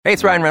Hey,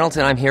 it's Ryan Reynolds,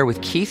 and I'm here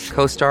with Keith,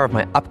 co-star of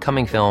my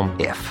upcoming film,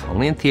 If,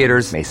 only in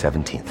theaters May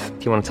 17th.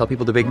 Do you want to tell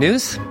people the big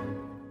news?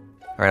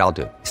 All right, I'll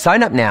do it.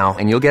 Sign up now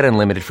and you'll get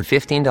unlimited for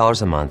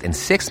 $15 a month and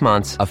 6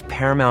 months of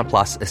Paramount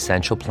Plus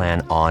Essential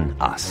Plan on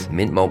us.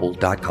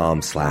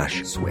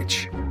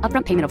 MintMobile.com/switch.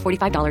 Upfront payment of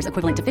 $45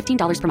 equivalent to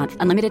 $15 per month.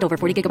 Unlimited over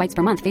 40 gigabytes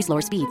per month. Face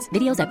lower speeds.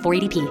 Videos at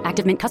 480p.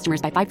 Active Mint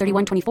customers by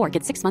 531.24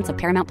 get 6 months of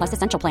Paramount Plus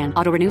Essential Plan.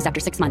 Auto renews after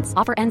 6 months.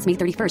 Offer ends May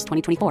 31st,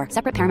 2024.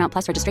 Separate Paramount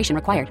Plus registration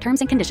required. Terms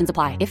and conditions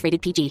apply if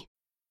rated PG.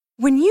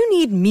 When you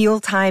need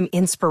mealtime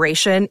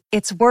inspiration,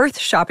 it's worth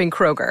shopping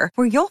Kroger,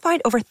 where you'll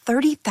find over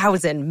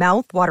 30,000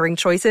 mouth-watering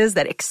choices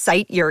that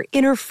excite your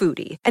inner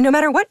foodie. And no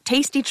matter what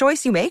tasty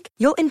choice you make,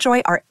 you'll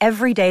enjoy our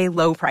everyday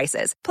low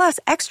prices, plus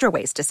extra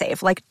ways to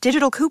save, like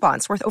digital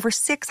coupons worth over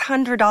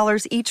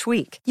 $600 each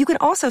week. You can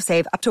also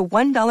save up to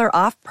 $1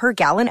 off per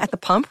gallon at the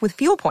pump with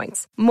fuel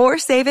points. More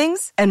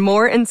savings and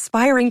more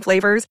inspiring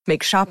flavors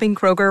make shopping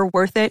Kroger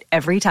worth it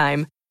every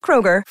time.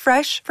 Kroger,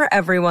 fresh for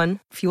everyone.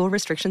 Fuel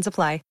restrictions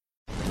apply.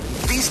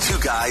 These two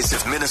guys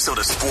have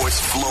Minnesota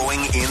sports flowing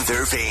in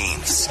their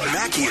veins.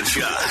 Mackey and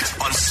Judd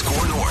on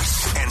Score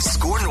North and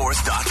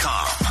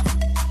ScoreNorth.com.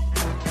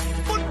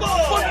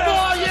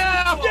 Football,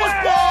 yeah!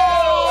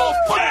 Football!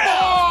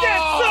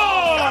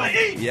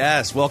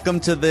 Yes, welcome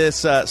to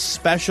this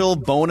special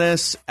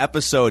bonus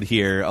episode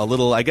here. A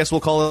little, I guess we'll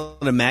call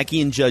it a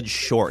Mackey and Judd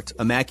short.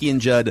 A Mackey and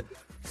Judd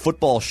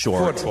football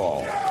short.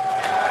 Football.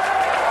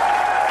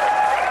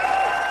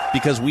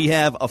 Because we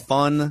have a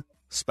fun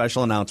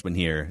special announcement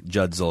here.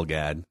 Judd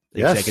Zulgad,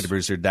 executive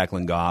producer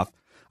Declan Goff.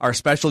 Our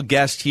special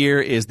guest here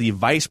is the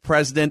Vice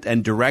President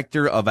and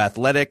Director of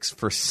Athletics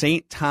for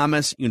St.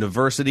 Thomas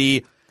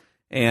University.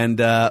 And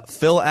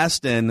Phil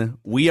Eston,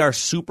 we are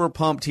super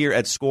pumped here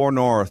at Score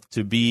North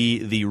to be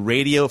the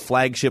radio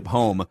flagship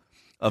home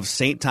of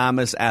St.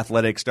 Thomas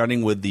Athletics,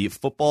 starting with the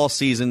football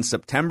season.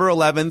 September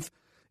 11th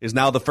is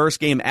now the first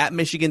game at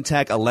Michigan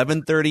Tech,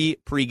 11:30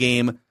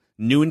 pregame.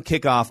 Noon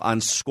kickoff on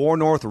Score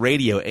North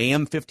Radio,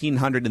 AM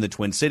 1500 in the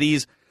Twin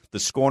Cities, the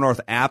Score North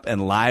app,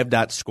 and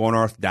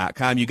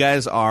live.scorenorth.com. You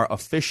guys are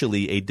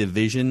officially a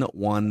Division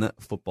I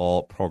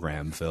football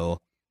program, Phil.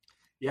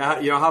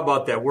 Yeah, how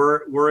about that?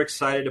 We're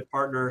excited to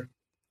partner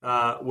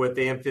with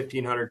AM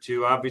 1500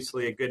 too.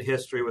 Obviously, a good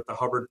history with the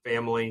Hubbard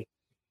family,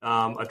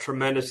 a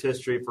tremendous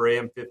history for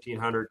AM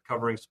 1500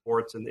 covering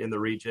sports in the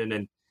region,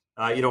 and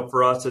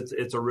for us,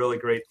 it's a really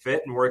great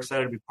fit, and we're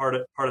excited to be part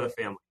of the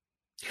family.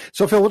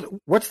 So, Phil,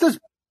 what's this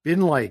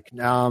been like?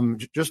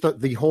 Just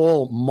the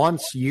whole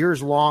months,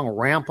 years-long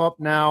ramp-up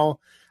now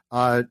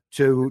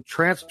to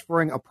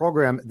transferring a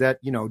program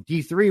that,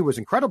 D3 was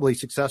incredibly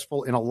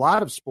successful in a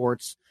lot of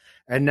sports,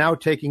 and now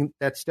taking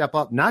that step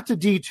up, not to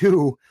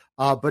D2,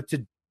 but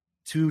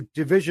to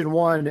Division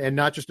I, and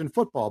not just in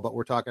football, but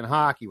we're talking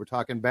hockey, we're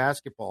talking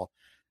basketball.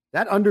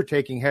 That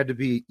undertaking had to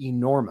be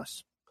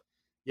enormous.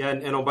 Yeah,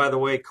 and oh, by the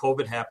way,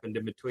 COVID happened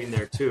in between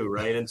there too,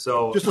 right? And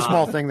so just a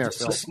small thing there,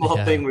 Phil. A small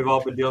thing we've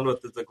all been dealing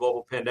with is the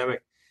global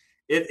pandemic.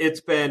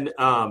 It's been,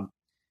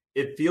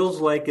 it feels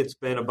like it's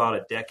been about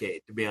a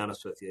decade, to be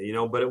honest with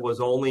you, but it was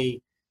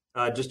only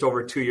just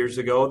over 2 years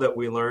ago that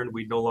we learned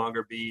we'd no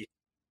longer be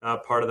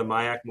part of the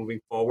MIAC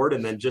moving forward.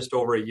 And then just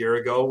over a year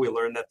ago, we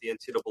learned that the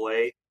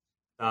NCAA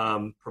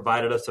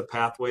provided us a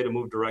pathway to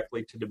move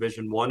directly to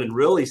Division I. And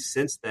really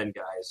since then,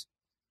 guys,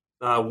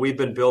 we've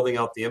been building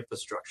out the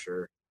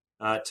infrastructure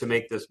to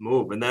make this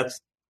move. And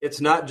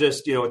it's not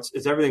just,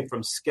 it's everything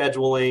from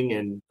scheduling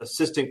and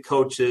assistant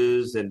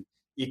coaches and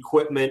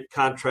equipment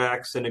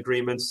contracts and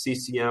agreements,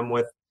 CCM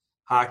with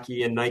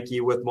hockey and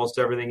Nike with most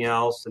everything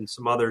else and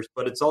some others,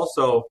 but it's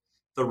also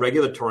the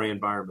regulatory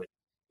environment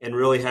and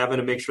really having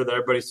to make sure that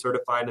everybody's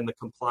certified in the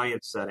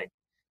compliance setting.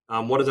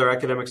 What does our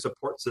academic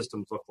support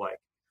systems look like?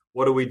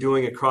 What are we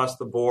doing across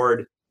the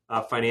board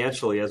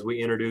financially as we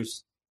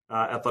introduce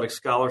athletic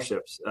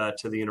scholarships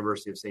to the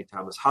University of St.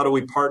 Thomas? How do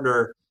we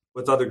partner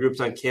with other groups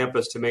on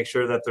campus to make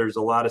sure that there's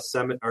a lot of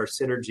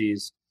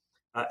synergies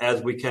as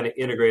we kind of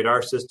integrate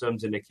our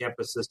systems into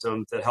campus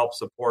systems that help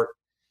support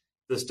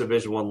this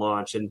Division I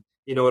launch. And,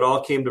 it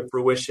all came to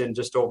fruition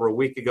just over a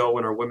week ago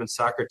when our women's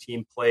soccer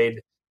team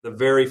played the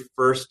very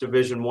first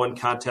Division I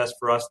contest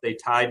for us. They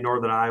tied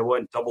Northern Iowa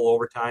in double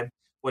overtime.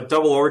 Went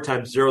double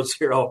overtime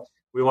 0-0.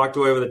 We walked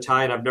away with a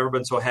tie, and I've never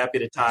been so happy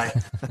to tie.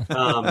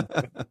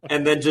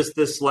 And then just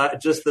this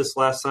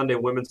last Sunday,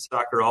 women's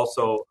soccer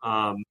also,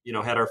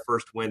 had our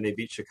first win. They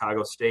beat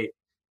Chicago State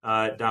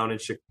down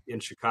in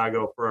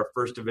Chicago for our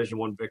first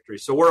Division I victory.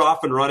 So we're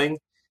off and running.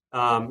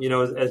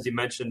 As you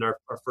mentioned, our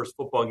first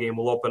football game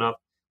will open up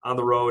on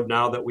the road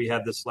now that we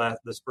had this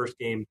first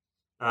game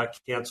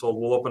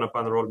canceled. We'll open up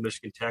on the road with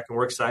Michigan Tech, and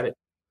we're excited.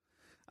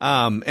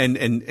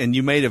 And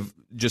you may have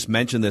just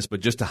mentioned this, but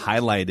just to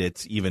highlight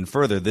it even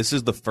further, this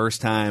is the first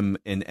time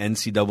an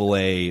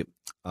NCAA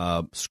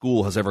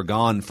school has ever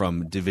gone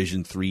from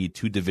Division III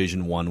to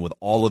Division I with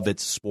all of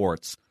its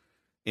sports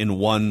in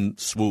one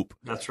swoop.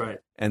 That's right.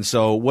 And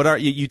so what are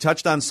you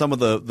touched on some of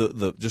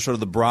the just sort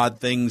of the broad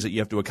things that you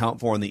have to account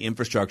for in the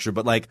infrastructure,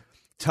 but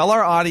tell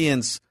our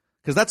audience,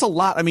 because that's a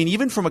lot. I mean,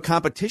 even from a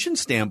competition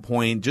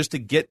standpoint, just to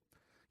get,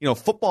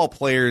 football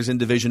players in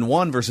Division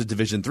I versus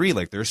Division III,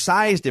 like there's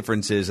size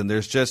differences, and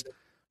there's just,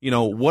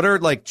 what are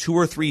like 2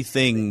 or 3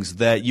 things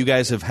that you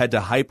guys have had to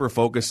hyper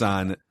focus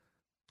on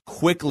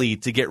quickly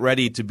to get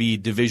ready to be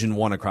Division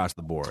I across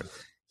the board?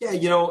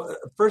 Yeah,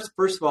 first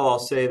of all, I'll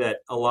say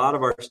that a lot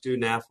of our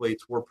student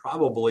athletes were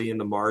probably in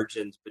the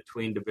margins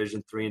between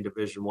Division III and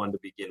Division I to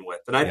begin with.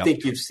 And I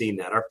think you've seen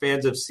that. Our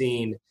fans have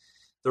seen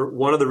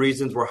one of the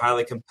reasons we're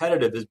highly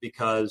competitive is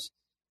because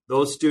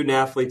those student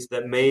athletes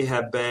that may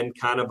have been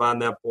kind of on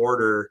that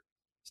border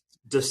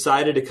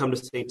decided to come to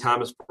St.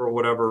 Thomas for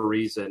whatever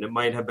reason. It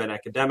might have been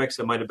academics.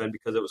 It might have been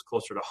because it was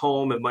closer to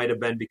home. It might have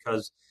been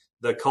because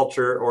the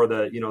culture or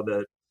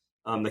the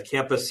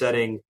campus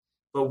setting.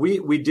 But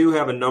we do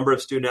have a number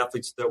of student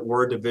athletes that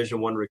were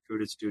Division I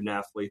recruited student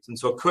athletes, and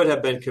so could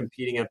have been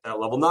competing at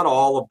that level. Not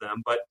all of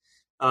them, but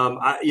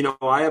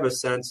I have a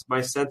sense.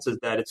 My sense is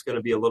that it's going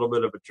to be a little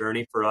bit of a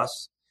journey for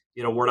us.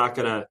 We're not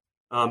going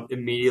to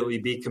immediately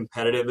be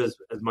competitive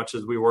as much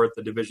as we were at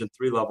the Division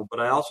III level, but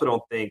I also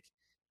don't think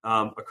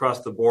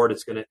across the board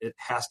it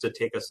has to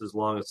take us as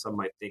long as some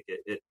might think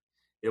it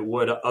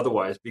would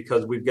otherwise,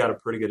 because we've got a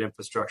pretty good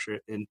infrastructure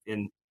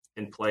in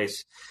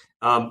place.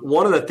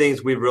 One of the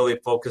things we really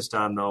focused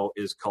on, though,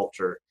 is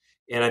culture.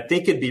 And I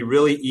think it'd be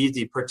really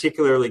easy,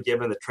 particularly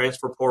given the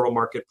transfer portal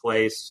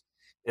marketplace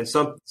and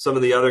some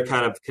of the other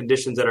kind of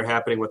conditions that are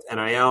happening with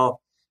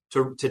NIL,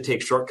 to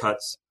take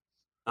shortcuts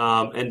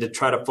and to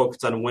try to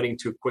focus on winning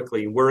too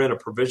quickly. We're in a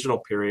provisional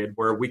period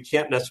where we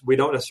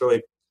don't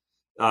necessarily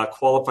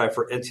qualify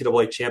for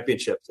NCAA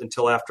championships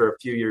until after a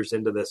few years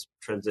into this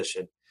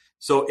transition.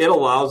 So it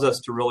allows us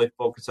to really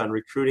focus on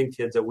recruiting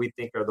kids that we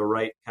think are the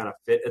right kind of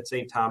fit at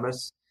St.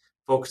 Thomas,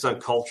 focus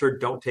on culture,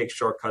 don't take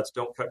shortcuts,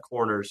 don't cut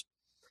corners.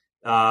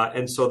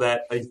 And so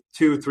that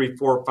 2, 3,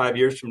 4, 5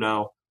 years from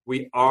now,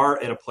 we are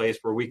in a place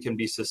where we can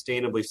be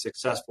sustainably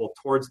successful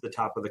towards the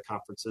top of the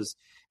conferences.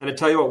 And I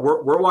tell you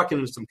what, we're walking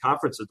into some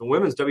conferences. The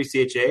women's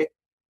WCHA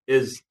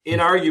is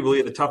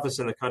inarguably the toughest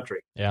in the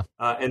country. Yeah.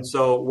 And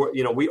so,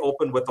 we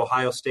opened with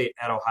Ohio State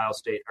at Ohio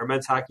State. Our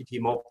men's hockey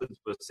team opens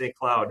with St.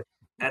 Cloud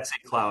at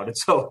St. Cloud. And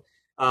so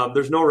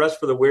there's no rest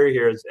for the weary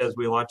here as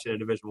we launch into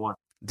Division I.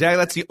 Dag,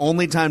 that's the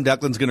only time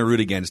Declan's going to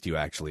root against you,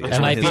 actually.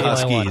 That might be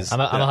the only one.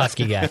 I'm a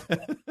Husky guy.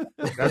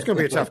 That's going to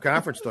be a tough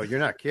conference, though. You're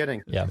not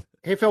kidding. Yeah.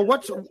 Hey, Phil,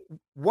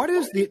 what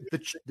is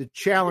the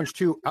challenge,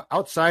 too,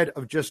 outside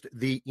of just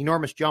the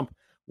enormous jump?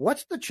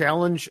 What's the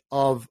challenge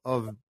of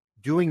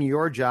doing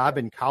your job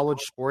in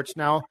college sports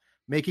now,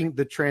 making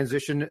the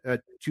transition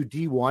to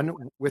D1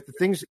 with the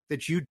things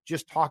that you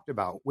just talked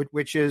about,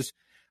 which is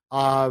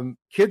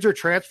kids are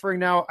transferring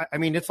now. I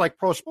mean, it's like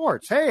pro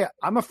sports. Hey,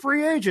 I'm a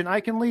free agent. I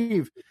can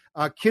leave.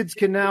 Kids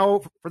can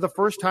now, for the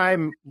first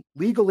time,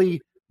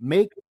 legally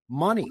make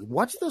money.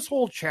 What's this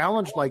whole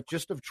challenge like,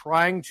 just of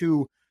trying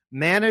to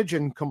manage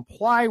and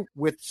comply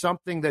with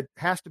something that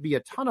has to be a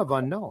ton of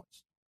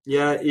unknowns?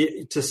 Yeah,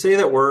 to say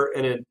that we're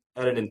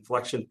at an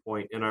inflection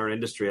point in our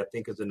industry, I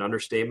think, is an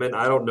understatement.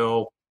 I don't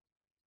know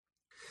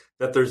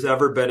that there's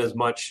ever been as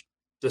much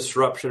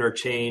disruption or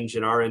change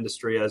in our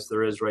industry as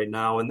there is right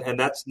now. And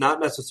that's not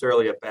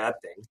necessarily a bad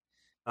thing.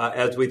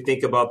 As we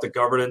think about the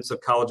governance of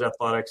college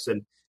athletics,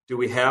 and do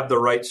we have the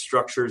right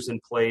structures in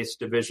place,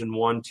 Division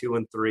I, II,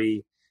 and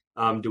III?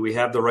 Do we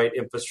have the right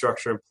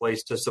infrastructure in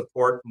place to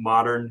support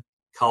modern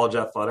college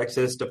athletics?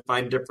 And it's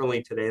defined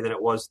differently today than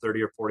it was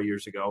 30 or 40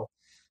 years ago.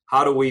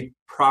 How do we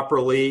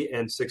properly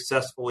and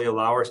successfully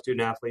allow our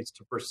student athletes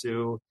to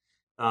pursue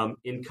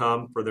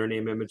income for their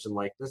name, image, and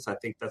likeness? I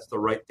think that's the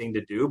right thing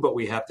to do, but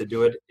we have to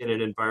do it in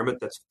an environment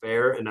that's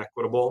fair and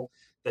equitable,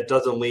 that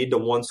doesn't lead to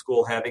one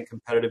school having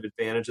competitive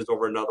advantages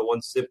over another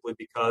one simply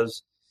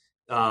because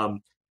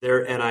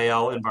their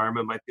NIL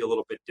environment might be a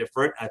little bit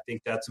different. I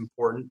think that's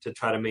important to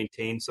try to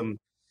maintain some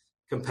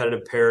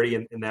competitive parity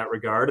in that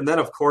regard. And then,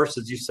 of course,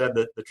 as you said,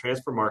 the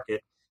transfer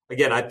market,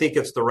 again, I think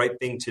it's the right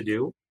thing to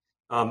do.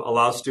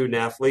 Allow student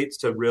athletes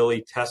to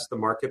really test the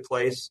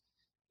marketplace,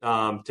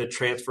 to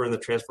transfer in the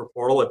transfer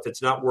portal. If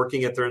it's not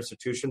working at their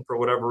institution for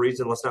whatever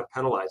reason, let's not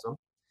penalize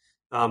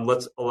them.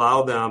 Let's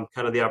allow them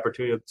kind of the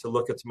opportunity to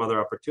look at some other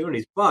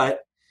opportunities.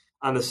 But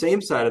on the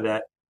same side of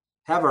that,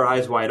 have our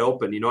eyes wide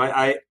open.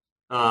 I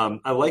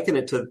liken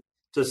it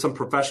to some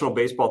professional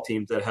baseball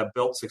teams that have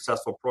built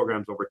successful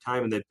programs over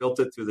time, and they built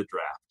it through the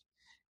draft.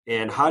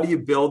 And how do you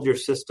build your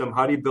system?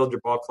 How do you build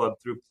your ball club?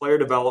 Through player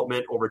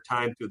development over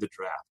time through the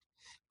draft.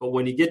 But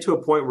when you get to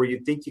a point where you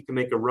think you can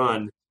make a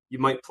run, you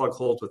might plug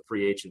holes with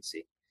free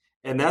agency.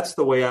 And that's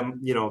the way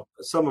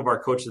some of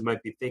our coaches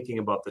might be thinking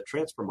about the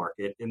transfer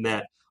market, in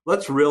that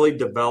let's really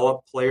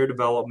develop player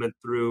development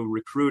through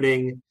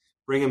recruiting,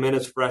 bring them in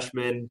as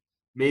freshmen,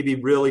 maybe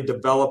really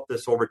develop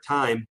this over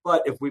time.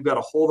 But if we've got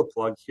to hold a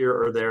plug here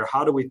or there,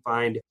 how do we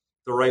find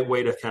the right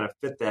way to kind of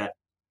fit that,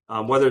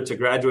 whether it's a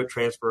graduate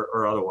transfer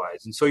or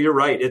otherwise? And so you're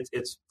right.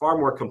 It's far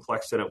more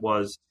complex than it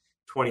was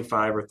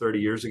 25 or 30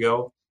 years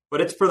ago. But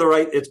it's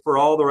for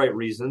all the right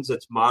reasons.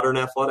 It's modern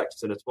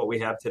athletics, and it's what we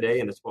have today,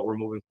 and it's what we're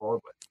moving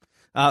forward with.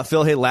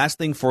 Phil, hey, last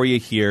thing for you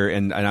here,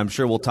 and I'm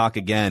sure we'll talk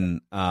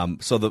again.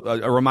 So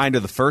a reminder,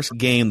 the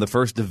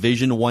first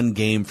Division I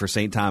game for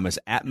St. Thomas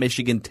at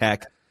Michigan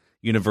Tech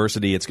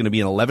University. It's going to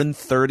be an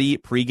 11:30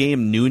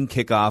 pregame, noon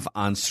kickoff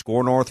on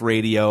Score North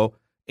Radio,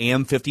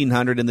 AM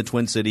 1500 in the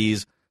Twin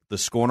Cities, the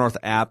Score North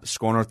app,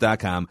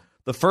 scorenorth.com.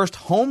 The first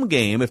home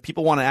game, if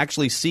people want to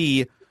actually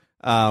see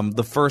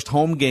the first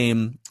home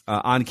game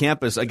on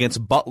campus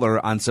against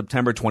Butler on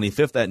September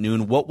 25th at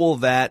noon, what will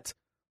that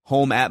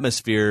home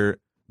atmosphere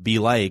be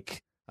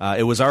like?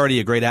 It was already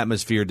a great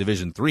atmosphere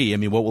Division III. I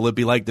mean, what will it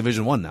be like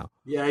Division I now?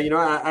 Yeah,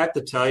 I have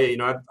to tell you,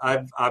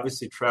 I've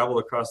obviously traveled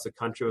across the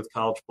country with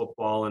college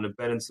football and have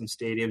been in some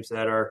stadiums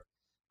that are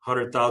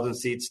 100,000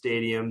 seat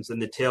stadiums,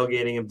 and the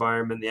tailgating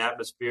environment, the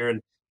atmosphere,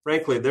 and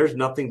frankly, there's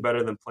nothing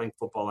better than playing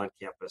football on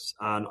campus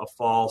on a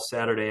fall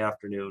Saturday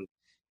afternoon.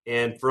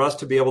 And for us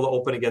to be able to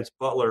open against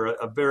Butler,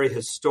 a very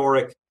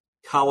historic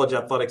college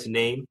athletics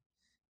name,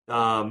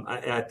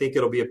 I think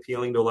it'll be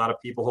appealing to a lot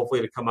of people,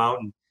 hopefully, to come out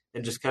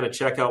and just kind of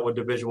check out what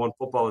Division I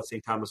football at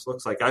St. Thomas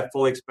looks like. I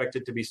fully expect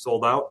it to be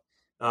sold out.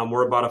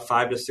 We're about a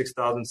 5,000 to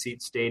 6,000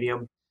 seat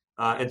stadium,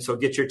 and so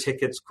get your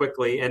tickets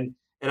quickly. And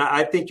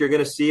I think you're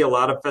going to see a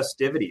lot of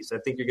festivities. I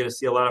think you're going to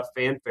see a lot of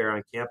fanfare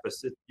on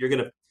campus. You're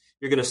going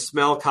to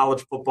smell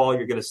college football.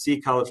 You're going to see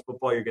college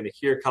football. You're going to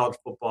hear college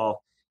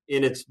football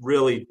in its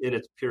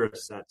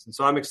purest sense. And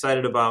so I'm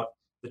excited about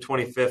the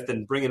 25th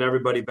and bringing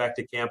everybody back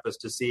to campus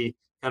to see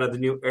kind of the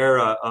new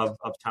era of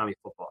Tommy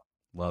football.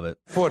 Love it.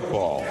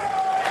 Football.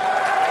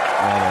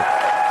 Love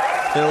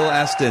it. Phil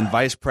Eston,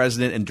 Vice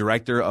President and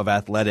Director of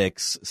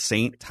Athletics,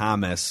 St.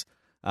 Thomas.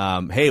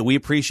 Hey, we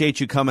appreciate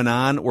you coming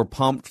on. We're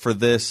pumped for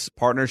this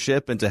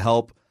partnership and to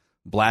help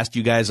blast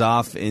you guys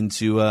off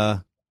into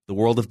the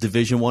world of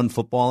Division I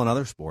football and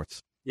other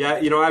sports. Yeah,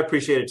 I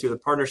appreciate it too. The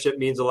partnership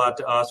means a lot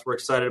to us. We're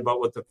excited about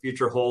what the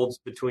future holds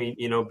between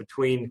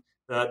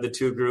the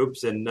two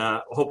groups, and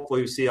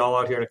hopefully we see you all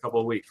out here in a couple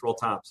of weeks. Roll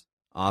Toms.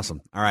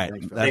 Awesome. All right.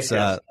 Thanks,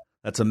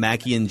 That's a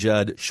Mackey and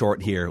Judd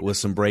short here with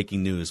some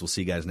breaking news. We'll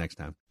see you guys next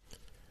time.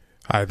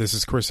 Hi, this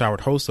is Chris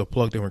Howard, host of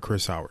Plugged In with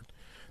Chris Howard.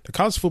 The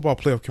College Football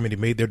Playoff Committee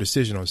made their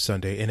decision on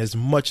Sunday, and as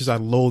much as I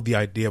loathe the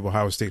idea of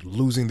Ohio State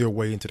losing their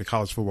way into the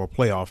College Football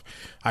Playoff,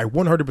 I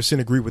 100%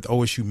 agree with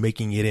OSU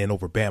making it in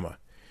over Bama.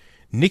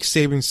 Nick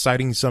Saban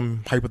citing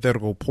some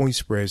hypothetical point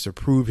spreads to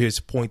prove his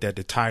point that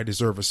the Tide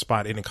deserve a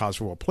spot in the College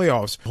Football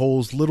Playoffs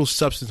holds little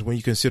substance when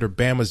you consider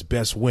Bama's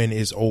best win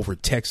is over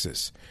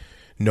Texas.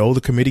 No,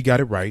 the committee got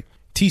it right.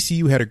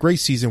 TCU had a great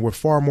season with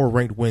far more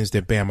ranked wins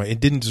than Bama and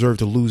didn't deserve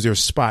to lose their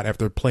spot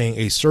after playing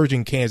a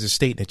surging Kansas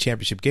State in a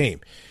championship game.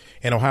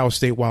 And Ohio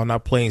State, while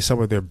not playing some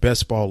of their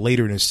best ball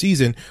later in the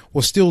season,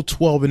 was still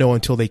 12-0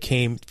 until they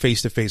came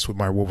face-to-face with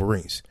my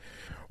Wolverines.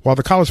 While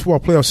the college football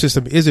playoff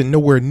system isn't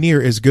nowhere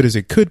near as good as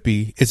it could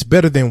be, it's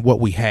better than what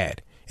we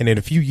had. And in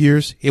a few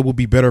years, it will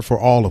be better for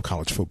all of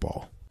college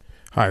football.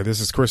 Hi, this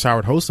is Chris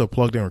Howard, host of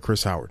Plugged In with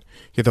Chris Howard.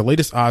 Get the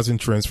latest odds and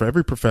trends for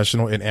every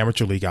professional and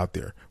amateur league out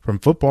there. From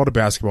football to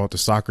basketball to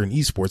soccer and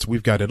esports,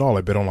 we've got it all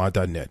at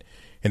betonline.net.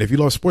 And if you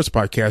love sports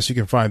podcasts, you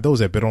can find those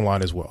at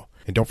BetOnline as well.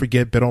 And don't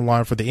forget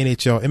BetOnline for the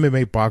NHL,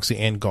 MMA, boxing,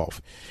 and golf.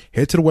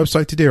 Head to the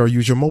website today or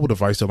use your mobile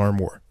device to learn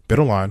more.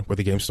 BetOnline, where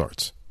the game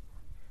starts.